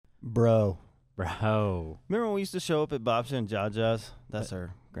Bro. Bro. Remember when we used to show up at Babsha and Jaja's? That's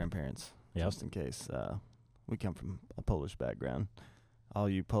our grandparents, Yep. just in case. We come from a Polish background. All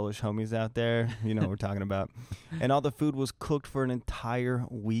you Polish homies out there, you know what we're talking about. And all the food was cooked for an entire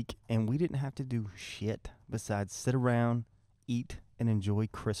week, and we didn't have to do shit besides sit around, eat, and enjoy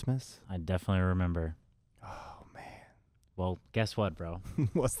Christmas. I definitely remember. Oh, man. Well, guess what, bro?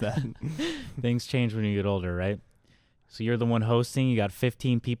 What's that? Things change when you get older, right? So you're the one hosting. You got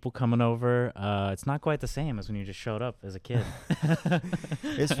 15 people coming over. It's not quite the same as when you just showed up as a kid.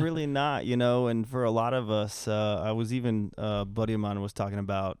 It's really not, you know, and for a lot of us, I was even, a buddy of mine was talking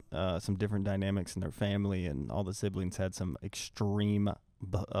about some different dynamics in their family, and all the siblings had some extreme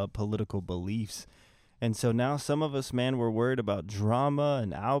political beliefs. And so now some of us, man, we're worried about drama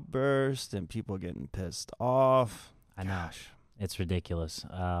and outbursts and people getting pissed off. I know. Gosh. It's ridiculous.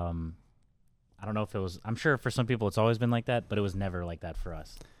 I don't know if it was, I'm sure for some people it's always been like that, but it was never like that for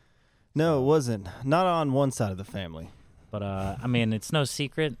us. No, it wasn't. Not on one side of the family. But, I mean, it's no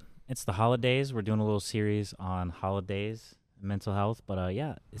secret. It's the holidays. We're doing a little series on holidays, mental health. But,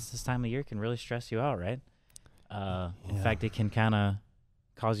 yeah, it's this time of year can really stress you out, right? In fact, it can kind of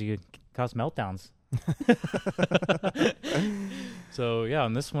cause meltdowns. So, yeah,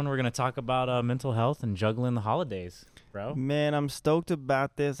 on this one, we're going to talk about mental health and juggling the holidays, bro. Man, I'm stoked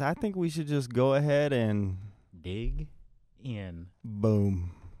about this. I think we should just go ahead and dig in.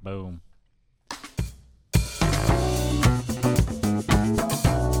 Boom. Boom.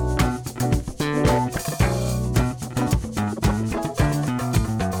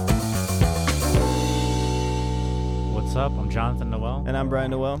 What's up? I'm Jonathan Noel. And I'm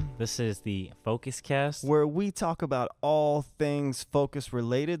Brian Noel. This is the Focus Cast, where we talk about all things focus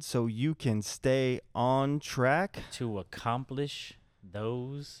related so you can stay on track to accomplish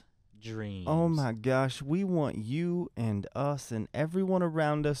those dreams. Oh my gosh, we want you and us and everyone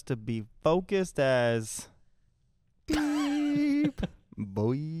around us to be focused as beep,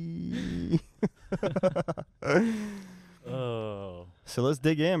 boy. Oh. So let's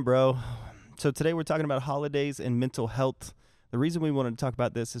dig in, bro. So today we're talking about holidays and mental health. The reason we wanted to talk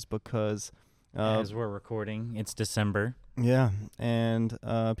about this is because as we're recording, it's December. Yeah, and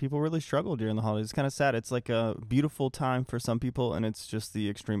people really struggle during the holidays. It's kind of sad. It's like a beautiful time for some people, and it's just the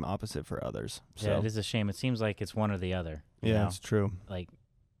extreme opposite for others. So. Yeah, it is a shame. It seems like it's one or the other. You know? It's true. Like,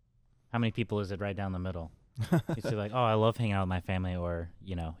 how many people is it right down the middle? It's like, oh, I love hanging out with my family, or,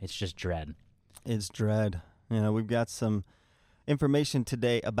 you know, it's just dread. It's dread. You know, we've got some information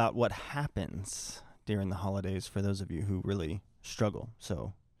today about what happens during the holidays for those of you who really struggle.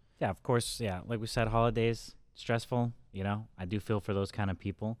 So, yeah, of course. Yeah, like we said, holidays, stressful. You know, I do feel for those kind of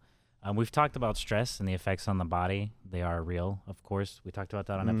people. We've talked about stress and the effects on the body. They are real, of course. We talked about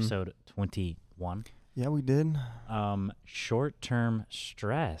that on episode 21. Yeah, we did. Short-term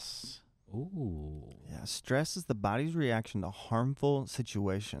stress. Ooh. Yeah, stress is the body's reaction to harmful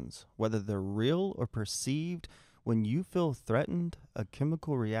situations, whether they're real or perceived. When you feel threatened, a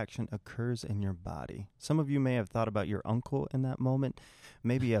chemical reaction occurs in your body. Some of you may have thought about your uncle in that moment,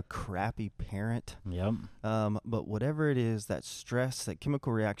 maybe a crappy parent. Yep. But whatever it is, that stress, that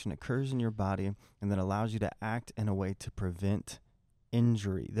chemical reaction occurs in your body and that allows you to act in a way to prevent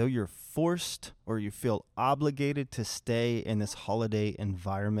injury. Though you're forced or you feel obligated to stay in this holiday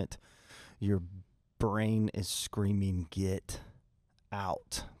environment, your brain is screaming, get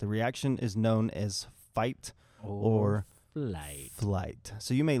out. The reaction is known as fight or flight.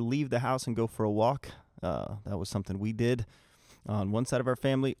 So you may leave the house and go for a walk. That was something we did on one side of our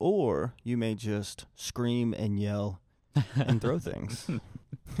family. Or you may just scream and yell and throw things.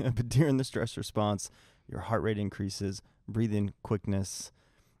 But during the stress response, your heart rate increases, breathing quickness,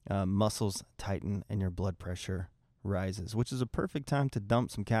 muscles tighten, and your blood pressure rises, which is a perfect time to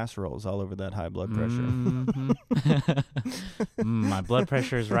dump some casseroles all over that high blood pressure. My blood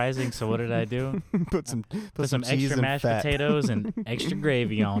pressure is rising, so what did I do? Put some extra mashed potatoes and extra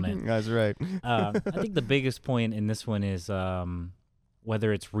gravy on it. That's right. I think the biggest point in this one is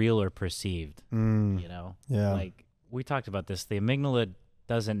whether it's real or perceived. You know, like we talked about this. The amygdala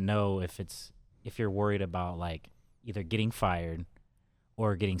doesn't know if you're worried about like either getting fired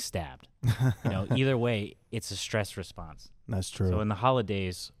or getting stabbed. You know, either way, it's a stress response. That's true. So in the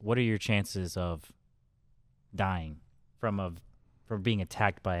holidays, what are your chances of dying from being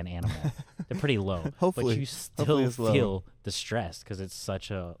attacked by an animal? They're pretty low. Hopefully. But you still feel distressed because it's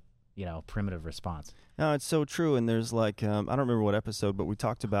such a, you know, primitive response. No, it's so true. And there's like, I don't remember what episode, but we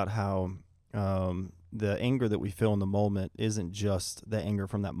talked about how the anger that we feel in the moment isn't just the anger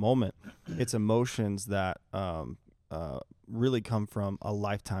from that moment. It's emotions that really come from a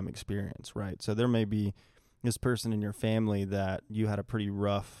lifetime experience, right? So there may be this person in your family that you had a pretty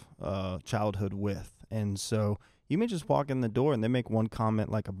rough childhood with. And so you may just walk in the door and they make one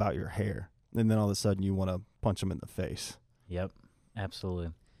comment like about your hair, and then all of a sudden you want to punch them in the face. Yep,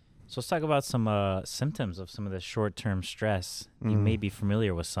 absolutely. So let's talk about some symptoms of some of the short-term stress. You may be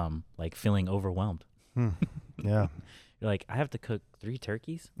familiar with some, like feeling overwhelmed. Yeah. You're like, I have to cook 3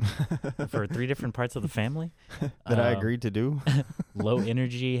 turkeys for 3 different parts of the family that I agreed to do. Low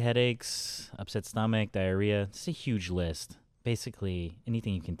energy, headaches, upset stomach, diarrhea. It's a huge list. Basically,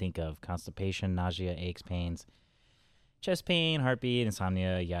 anything you can think of: constipation, nausea, aches, pains, chest pain, heartbeat,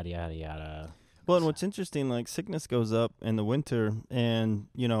 insomnia, yada, yada, yada. Well, and what's interesting, like sickness goes up in the winter, and,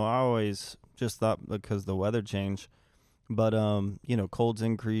 I always just thought because the weather changed, but, colds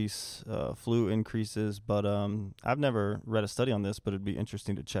increase, flu increases, but I've never read a study on this, but it'd be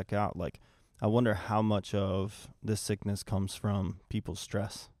interesting to check out. Like, I wonder how much of this sickness comes from people's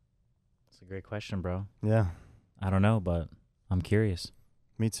stress. That's a great question, bro. Yeah. I don't know, but I'm curious.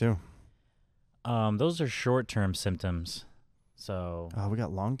 Me too. Those are short-term symptoms. So we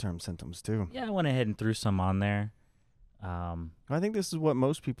got long-term symptoms too. Yeah, I went ahead and threw some on there. I think this is what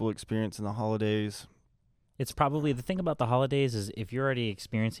most people experience in the holidays. It's probably the thing about the holidays is if you're already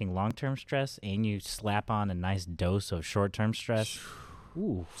experiencing long-term stress and you slap on a nice dose of short-term stress,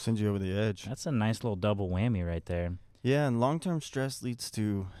 ooh, sends you over the edge. That's a nice little double whammy right there. Yeah, and long-term stress leads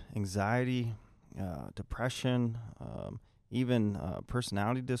to anxiety, depression, even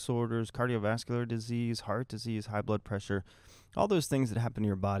personality disorders, cardiovascular disease, heart disease, high blood pressure, all those things that happen to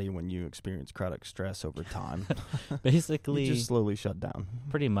your body when you experience chronic stress over time. Basically, you just slowly shut down.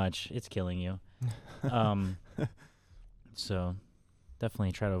 Pretty much, it's killing you. So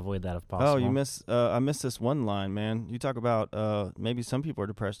definitely try to avoid that if possible. Oh, I missed this one line, man. You talk about maybe some people are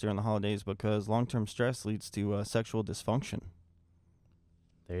depressed during the holidays because long-term stress leads to sexual dysfunction.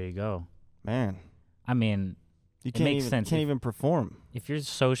 There you go. Man. I mean, you can't even perform. If you're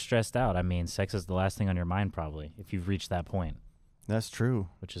so stressed out, I mean, sex is the last thing on your mind probably if you've reached that point. That's true.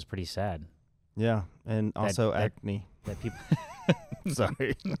 Which is pretty sad. Yeah, and also acne. That people...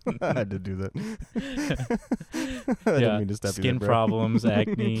 Sorry. I had to do that. I didn't mean to step skin problems,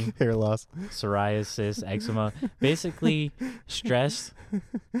 acne, hair loss, psoriasis, eczema. Basically, stress,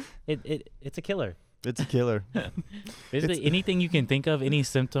 it's a killer. It's a killer. Basically, anything you can think of, any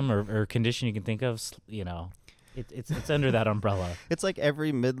symptom or condition you can think of, it's under that umbrella. It's like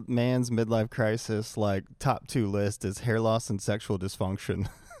every man's midlife crisis, like top 2 list is hair loss and sexual dysfunction.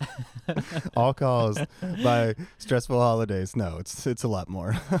 All caused by stressful holidays. No, it's a lot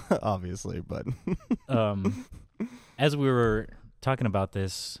more, obviously, but as we were talking about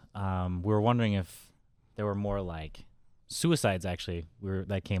this, we were wondering if there were more like suicides actually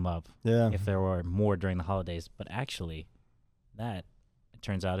that came up. Yeah. If there were more during the holidays, but actually that it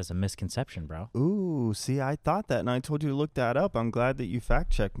turns out is a misconception, bro. Ooh, see, I thought that and I told you to look that up. I'm glad that you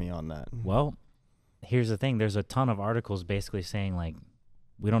fact checked me on that. Well, here's the thing. There's a ton of articles basically saying like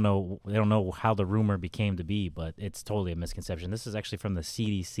they don't know how the rumor became to be, but it's totally a misconception. This is actually from the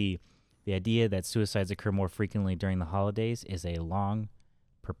CDC. The idea that suicides occur more frequently during the holidays is a long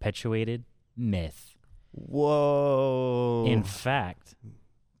perpetuated myth. Whoa. In fact,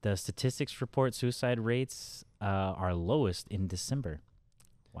 the statistics report suicide rates are lowest in December.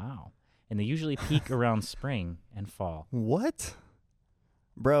 Wow. And they usually peak around spring and fall. What?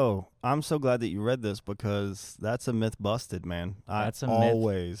 Bro, I'm so glad that you read this because that's a myth busted, man. That's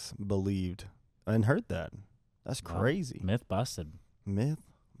always believed and heard that. That's crazy. Myth busted.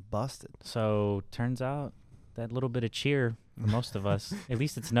 Myth busted. So turns out that little bit of cheer for most of us, at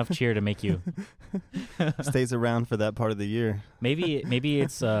least it's enough cheer to make you stays around for that part of the year. Maybe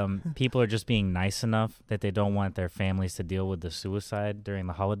it's people are just being nice enough that they don't want their families to deal with the suicide during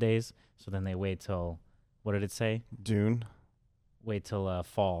the holidays. So then they wait till, what did it say? June. Wait till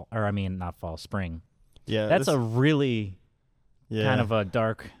fall, or I mean not fall, spring. Yeah, that's a really kind of a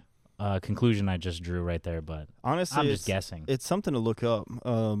dark conclusion I just drew right there. But honestly, I'm just guessing. It's something to look up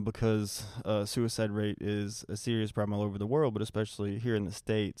because suicide rate is a serious problem all over the world, but especially here in the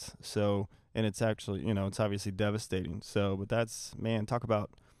States. So, and it's actually, it's obviously devastating. So, but that's, man, talk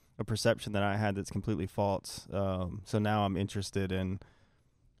about a perception that I had that's completely false. So now I'm interested in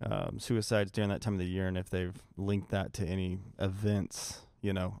suicides during that time of the year, and if they've linked that to any events,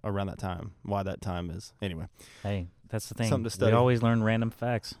 around that time, why that time is. Anyway. Hey, that's the thing. Something to study. We always learn random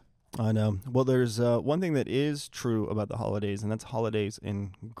facts. I know. Well, there's one thing that is true about the holidays, and that's holidays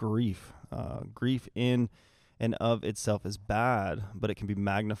and grief. Grief in and of itself is bad, but it can be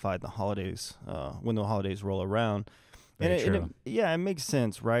magnified in the holidays when the holidays roll around. Very true. It makes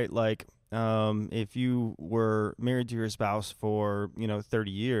sense, right? Like, if you were married to your spouse for,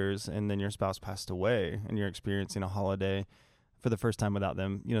 30 years and then your spouse passed away and you're experiencing a holiday for the first time without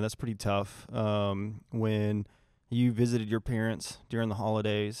them, that's pretty tough. When you visited your parents during the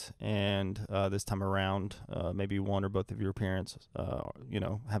holidays and this time around, maybe one or both of your parents,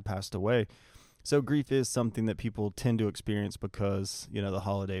 have passed away. So grief is something that people tend to experience because, the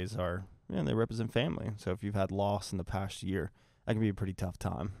holidays are, they represent family. So if you've had loss in the past year, that can be a pretty tough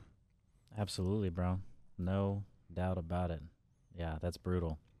time. Absolutely, bro. No doubt about it. Yeah, that's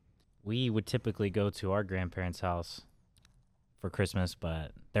brutal. We would typically go to our grandparents' house for Christmas,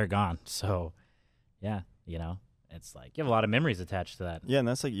 but they're gone. So, yeah, it's like you have a lot of memories attached to that. Yeah, and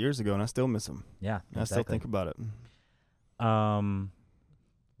that's like years ago, and I still miss them. Yeah, exactly. I still think about it.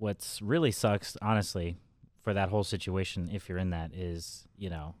 What's really sucks, honestly, for that whole situation, if you're in that, is,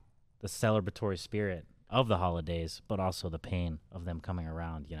 the celebratory spirit of the holidays, but also the pain of them coming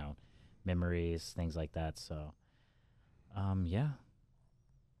around, memories, things like that. So, yeah.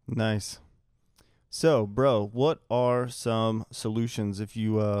 Nice. So, bro, what are some solutions if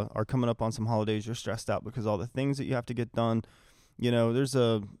you are coming up on some holidays, you're stressed out because all the things that you have to get done, there's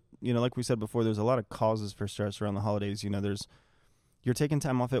like we said before, there's a lot of causes for stress around the holidays. You're taking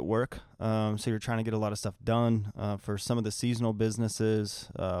time off at work, so you're trying to get a lot of stuff done. For some of the seasonal businesses,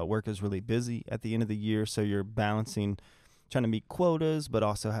 work is really busy at the end of the year, so you're balancing trying to meet quotas, but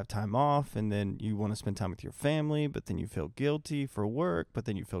also have time off, and then you want to spend time with your family, but then you feel guilty for work, but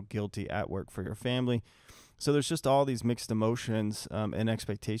then you feel guilty at work for your family. So there's just all these mixed emotions and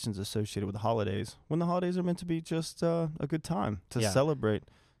expectations associated with the holidays, when the holidays are meant to be just a good time to celebrate.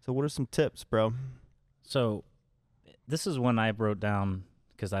 So what are some tips, bro? So this is one I wrote down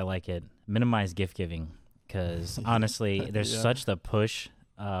because I like it. Minimize gift giving, because honestly, there's such the push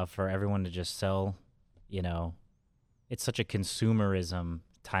for everyone to just sell, It's such a consumerism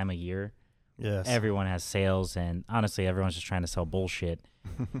time of year. Yes. Everyone has sales, and honestly, everyone's just trying to sell bullshit.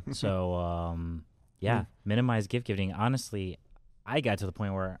 So, minimize gift giving. Honestly, I got to the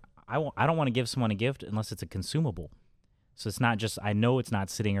point where I don't want to give someone a gift unless it's a consumable. So it's not just, I know it's not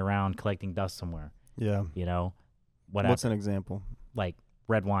sitting around collecting dust somewhere. Yeah. Whatever. What's an example? Like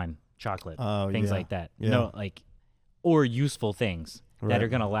red wine, chocolate, things things like that. Yeah. Or useful things Right. that are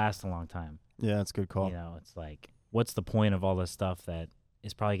going to last a long time. Yeah, that's a good call. It's like, what's the point of all this stuff that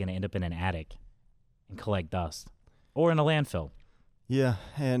is probably going to end up in an attic and collect dust or in a landfill? Yeah,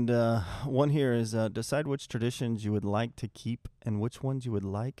 and one here is decide which traditions you would like to keep and which ones you would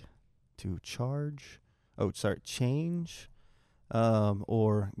like to change,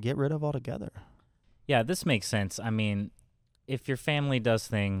 or get rid of altogether. Yeah, this makes sense. I mean, if your family does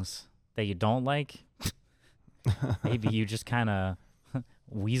things that you don't like, maybe you just kind of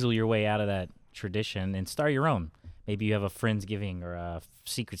weasel your way out of that tradition and start your own. Maybe you have a Friendsgiving or a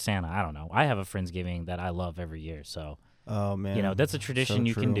Secret Santa. I don't know. I have a Friendsgiving that I love every year. So, oh man, that's a tradition so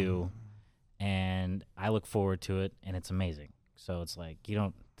you can true. do, and I look forward to it, and it's amazing. So it's like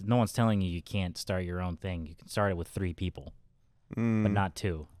no one's telling you can't start your own thing. You can start it with 3 people, but not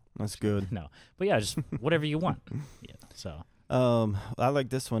 2. That's good. No, but yeah, just whatever you want. Yeah. So, I like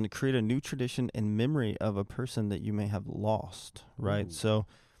this one: to create a new tradition in memory of a person that you may have lost. Right. Ooh. So.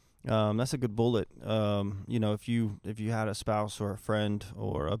 That's a good bullet. If you had a spouse or a friend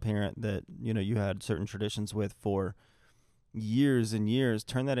or a parent that, you had certain traditions with for years and years,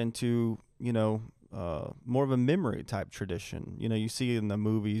 turn that into, more of a memory type tradition. You see in the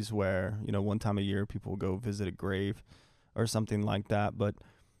movies where, one time a year people go visit a grave or something like that. But,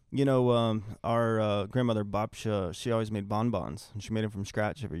 our grandmother Babsha, she always made bonbons, and she made them from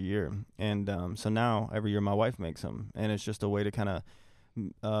scratch every year. And so now every year my wife makes them, and it's just a way to kind of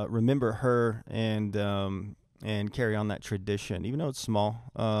remember her and carry on that tradition, even though it's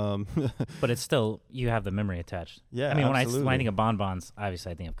small. But it's still, you have the memory attached. Yeah, I mean, absolutely. when I think of bonbons,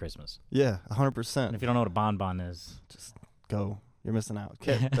 obviously I think of Christmas. Yeah, 100%. And if you don't know what a bonbon is, just go. You're missing out.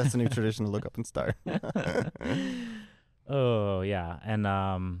 Okay, that's a new tradition to look up and start. Oh yeah, and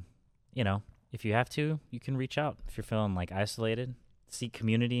if you have to, you can reach out if you're feeling like isolated. Seek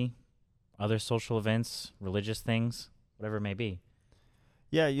community, other social events, religious things, whatever it may be.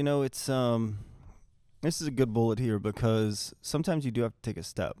 Yeah, it's this is a good bullet here because sometimes you do have to take a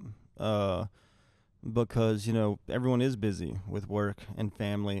step. Because, everyone is busy with work and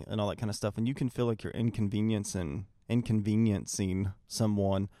family and all that kind of stuff, and you can feel like you're inconveniencing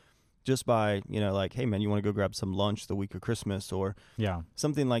someone just by, like, hey man, you want to go grab some lunch the week of Christmas or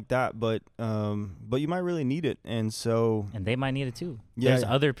something like that, but you might really need it, and they might need it too. Yeah, there's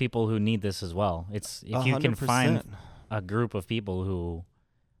other people who need this as well. It's if you can 100%. find a group of people who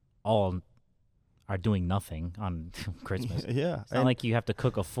all are doing nothing on Christmas. Yeah. It's not like you have to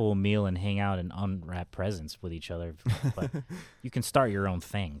cook a full meal and hang out and unwrap presents with each other, but you can start your own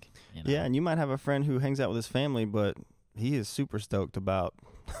thing. You know? Yeah, and you might have a friend who hangs out with his family, but he is super stoked about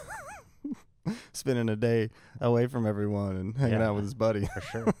spending a day away from everyone and hanging out with his buddy. For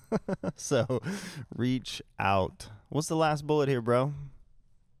sure. So reach out. What's the last bullet here, bro?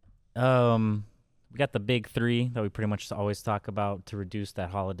 We got the big 3 that we pretty much always talk about to reduce that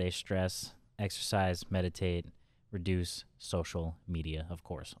holiday stress: exercise, meditate, reduce social media, of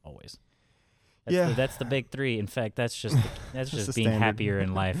course, always. That's the big 3. In fact, that's just being standard. happier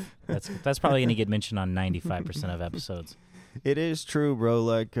in life. That's probably going to get mentioned on 95% of episodes. It is true, bro.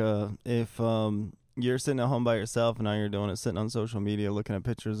 Like, if you're sitting at home by yourself and all you're doing is sitting on social media looking at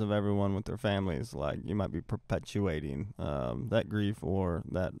pictures of everyone with their families, like, you might be perpetuating that grief or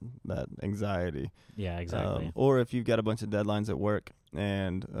that anxiety. Yeah, exactly. Or if you've got a bunch of deadlines at work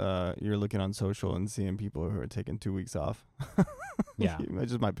and you're looking on social and seeing people who are taking 2 weeks off. Yeah. It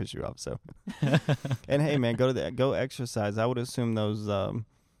just might piss you off. So, and hey, man, go exercise. I would assume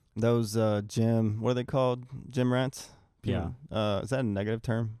those gym, what are they called? Gym rats? Yeah. Is that a negative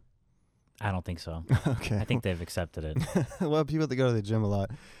term? I don't think so. Okay. I think they've accepted it. Well, people that go to the gym a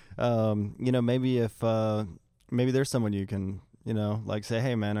lot, maybe if maybe there's someone you can, like say,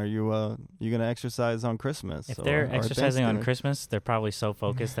 hey man, are you gonna exercise on Christmas? If they're exercising on Christmas, they're probably so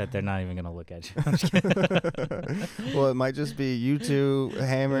focused that they're not even gonna look at you. I'm just kidding. Well, it might just be you two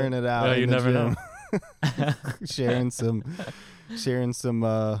hammering it out. Well, you never know. sharing some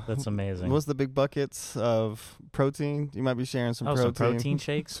That's amazing. What's the big buckets of protein? You might be sharing some protein. Some protein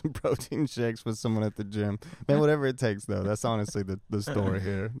shakes? Some protein shakes with someone at the gym. Man, whatever it takes though. That's honestly the story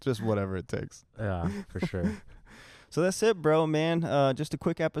here. Just whatever it takes. Yeah, for sure. So that's it, bro, man. Just a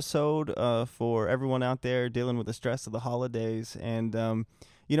quick episode for everyone out there dealing with the stress of the holidays. And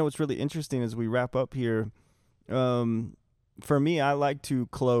what's really interesting as we wrap up here, for me, I like to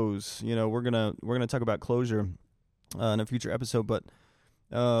close. We're gonna talk about closure in a future episode, but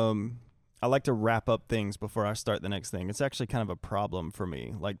I like to wrap up things before I start the next thing. It's actually kind of a problem for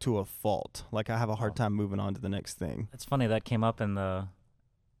me, like to a fault. Like I have a hard time moving on to the next thing. It's funny that came up in the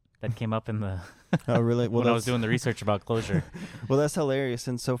Oh, really? Well, when I was doing the research about closure. Well, that's hilarious.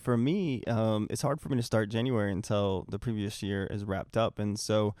 And so for me, it's hard for me to start January until the previous year is wrapped up. And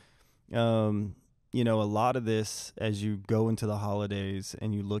so, a lot of this, as you go into the holidays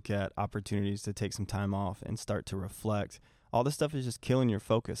and you look at opportunities to take some time off and start to reflect, all this stuff is just killing your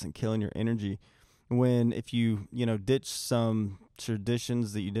focus and killing your energy. When if you, ditch some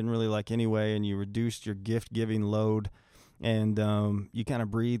traditions that you didn't really like anyway, and you reduced your gift-giving load, and you kind of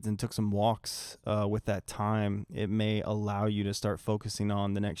breathed and took some walks with that time, it may allow you to start focusing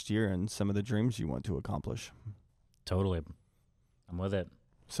on the next year and some of the dreams you want to accomplish. Totally. I'm with it.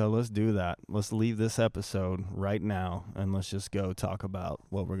 So let's do that. Let's leave this episode right now, and let's just go talk about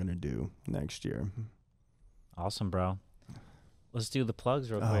what we're going to do next year. Awesome, bro. Let's do the plugs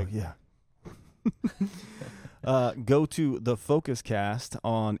real quick. Oh, yeah. Go to the Focus Cast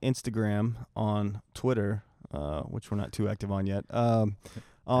on Instagram, on Twitter, which we're not too active on yet. I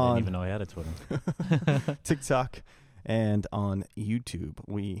didn't even know I had a Twitter. TikTok, and on YouTube.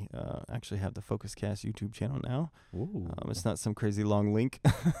 We actually have the Focus Cast YouTube channel now. Ooh. It's not some crazy long link.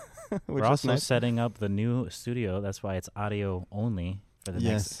 We're also setting up the new studio. That's why it's audio only for the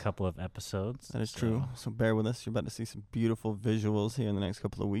next couple of episodes. That is true. So bear with us. You're about to see some beautiful visuals here in the next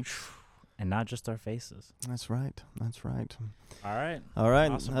couple of weeks. And not just our faces. That's right. All right. All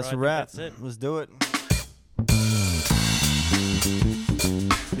right. Awesome, that's a bro. wrap. That's it. Let's do it.